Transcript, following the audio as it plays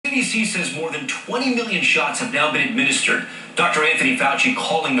CDC says more than 20 million shots have now been administered. Dr. Anthony Fauci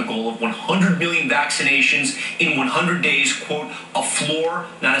calling the goal of 100 million vaccinations in 100 days, quote, a floor,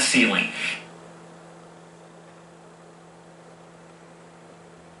 not a ceiling.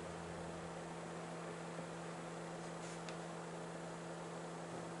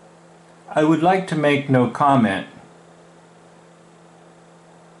 I would like to make no comment.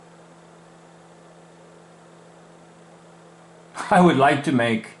 I would like to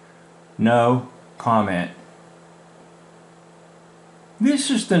make no comment. This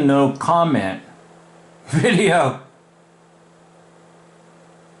is the no comment video.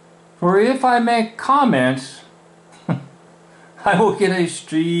 For if I make comments, I will get a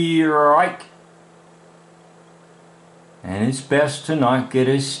strike. And it's best to not get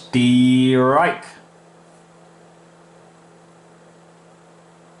a strike.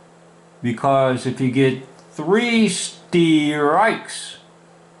 Because if you get 3 strikes,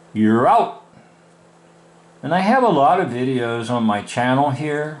 you're out. And I have a lot of videos on my channel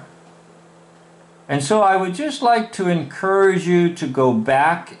here. And so I would just like to encourage you to go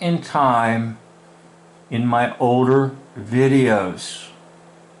back in time in my older videos.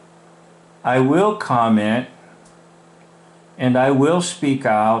 I will comment and I will speak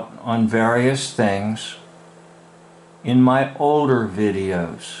out on various things in my older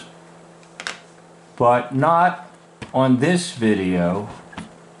videos, but not on this video,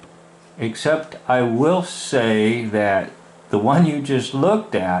 except I will say that the one you just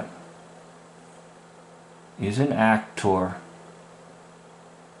looked at is an actor.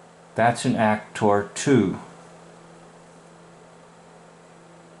 That's an actor too.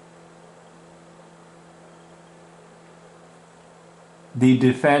 The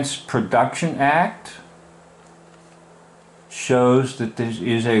Defense Production Act shows that this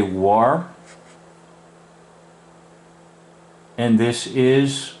is a war, and this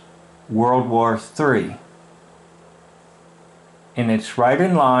is World War III. And it's right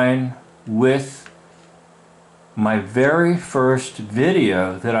in line with my very first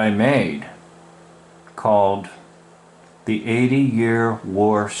video that I made called The 80-Year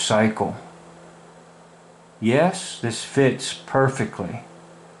War Cycle. Yes, this fits perfectly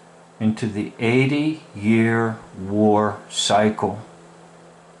into the 80-year war cycle.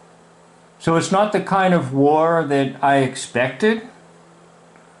 So it's not the kind of war that I expected,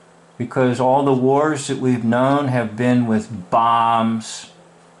 because all the wars that we've known have been with bombs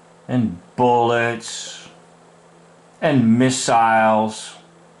and bullets and missiles.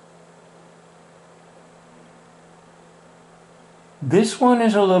 This one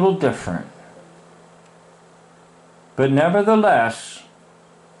is a little different. But nevertheless,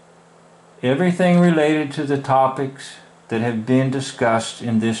 everything related to the topics that have been discussed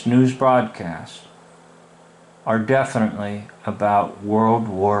in this news broadcast are definitely about World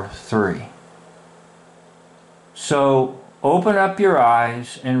War III. So open up your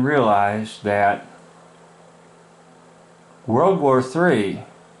eyes and realize that World War III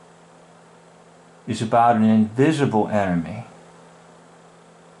is about an invisible enemy,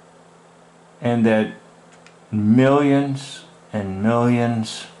 and that millions and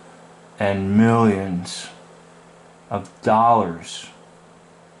millions and millions of dollars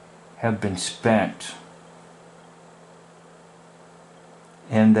have been spent,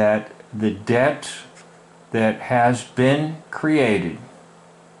 and that the debt that has been created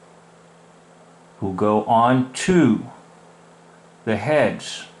will go on to the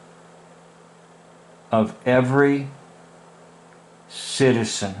heads of every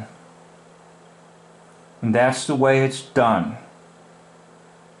citizen. And that's the way it's done.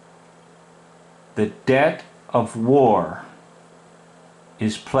 The debt of war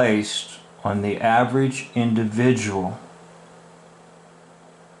is placed on the average individual,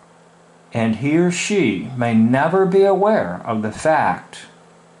 and he or she may never be aware of the fact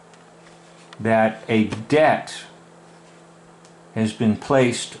that a debt has been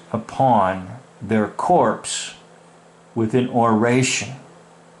placed upon their corpse with an oration.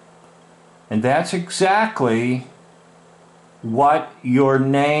 And that's exactly what your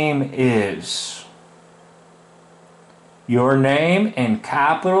name is. Your name in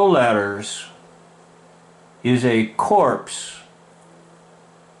capital letters is a corpse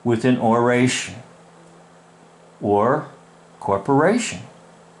with an oration or corporation.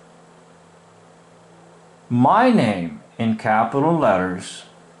 My name in capital letters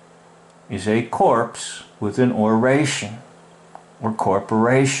is a corpse with an oration or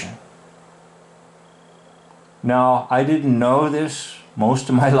corporation. Now, I didn't know this most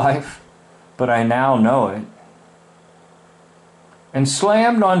of my life, but I now know it. And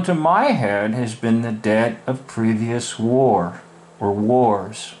slammed onto my head has been the debt of previous war or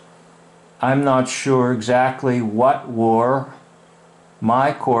wars. I'm not sure exactly what war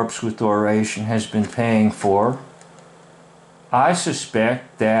my corpse with oration has been paying for. I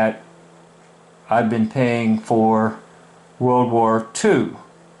suspect that I've been paying for World War II.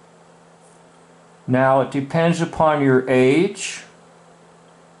 Now, it depends upon your age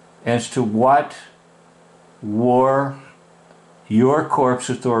as to what war your corpse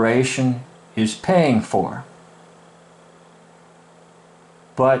with oration is paying for.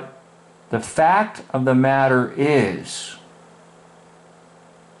 But the fact of the matter is,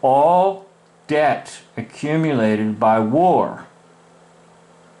 all debt accumulated by war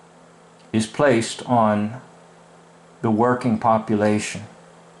is placed on the working population.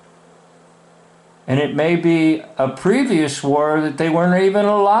 And it may be a previous war that they weren't even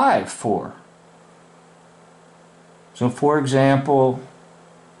alive for. So, for example,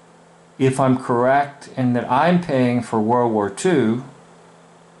 if I'm correct in that I'm paying for World War II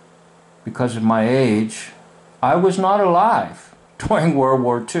because of my age, I was not alive during World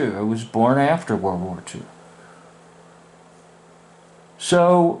War II. I was born after World War II.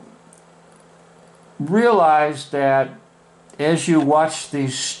 So, realize that as you watch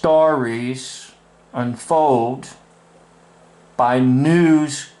these stories unfold by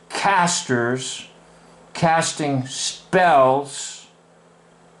newscasters casting spells,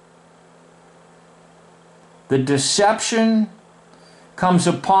 the deception comes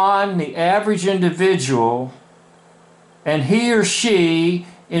upon the average individual, and he or she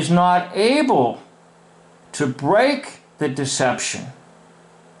is not able to break the deception.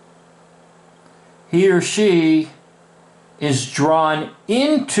 He or she is drawn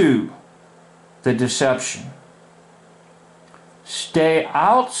into the deception. Stay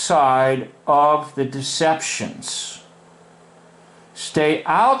outside of the deceptions. Stay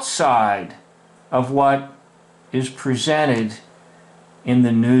outside of what is presented in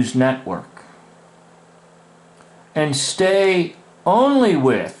the news network. And stay only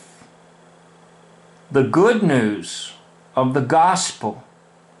with the good news of the gospel,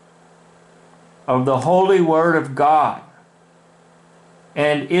 of the holy word of God.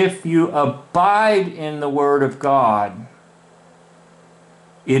 And if you abide in the word of God,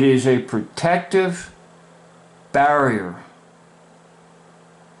 it is a protective barrier.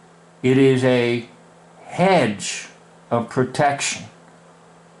 It is a hedge of protection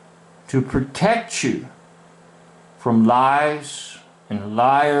to protect you from lies and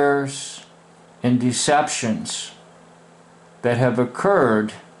liars and deceptions that have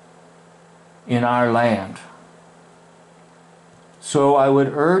occurred in our land. So I would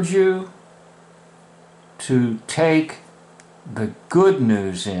urge you to take the good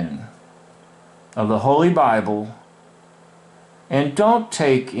news in of the Holy Bible, and don't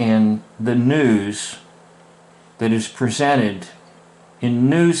take in the news that is presented in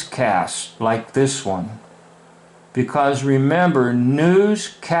newscasts like this one. Because remember,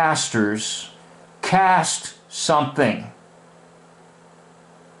 newscasters cast something,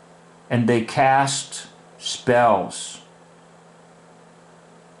 and they cast spells.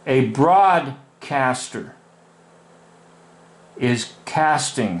 A broadcaster is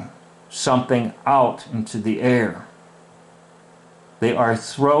casting something out into the air. They are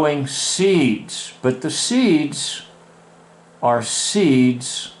throwing seeds, but the seeds are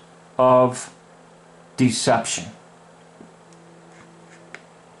seeds of deception.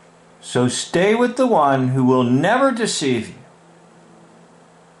 So stay with the one who will never deceive you,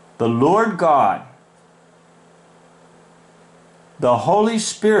 the Lord God, the Holy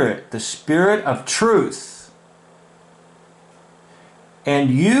Spirit, the Spirit of truth,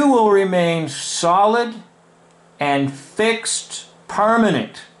 and you will remain solid and fixed,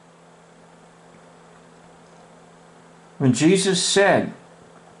 permanent. When Jesus said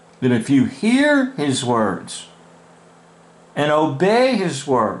that if you hear His words and obey His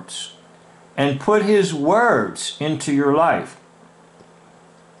words and put His words into your life,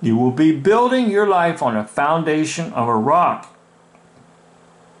 you will be building your life on a foundation of a rock.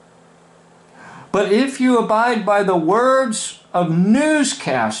 But if you abide by the words of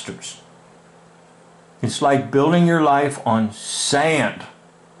newscasters, it's like building your life on sand.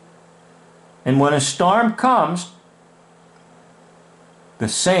 And when a storm comes, the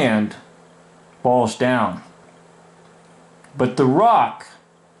sand falls down. But the rock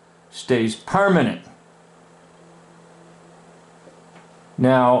stays permanent.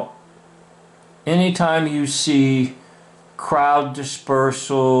 Now, anytime you see crowd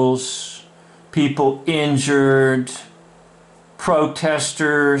dispersals, people injured,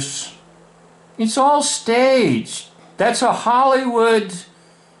 protesters, it's all staged. That's a Hollywood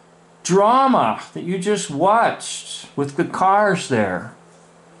drama that you just watched with the cars there.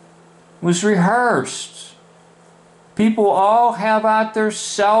 was rehearsed. People all have out their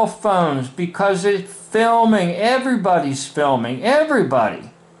cell phones because it's filming. Everybody's filming.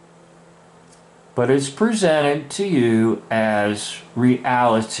 Everybody. But it's presented to you as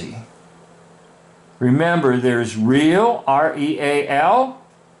reality. Remember, there's real, R-E-A-L,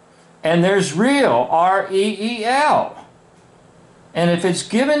 and there's real, R-E-E-L. And if it's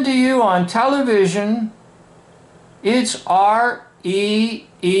given to you on television, it's R-E-E-L.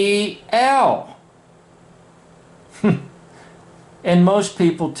 And most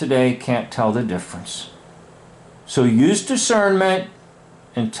people today can't tell the difference. So use discernment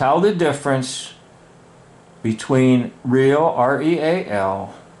and tell the difference between real,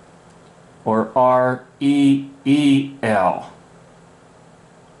 R-E-A-L, or R-E-E-L.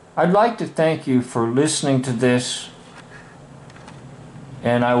 I'd like to thank you for listening to this,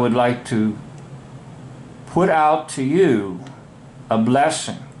 and I would like to put out to you a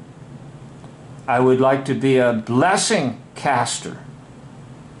blessing. I would like to be a blessing caster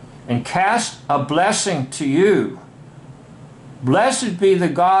and cast a blessing to you. Blessed be the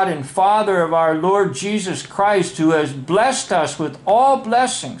God and Father of our Lord Jesus Christ, who has blessed us with all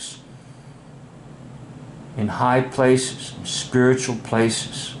blessings in high places, in spiritual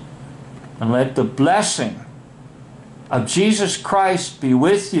places. And let the blessing of Jesus Christ be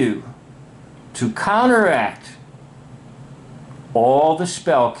with you to counteract all the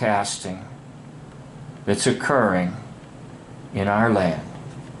spell casting that's occurring in our land.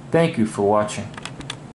 Thank you for watching.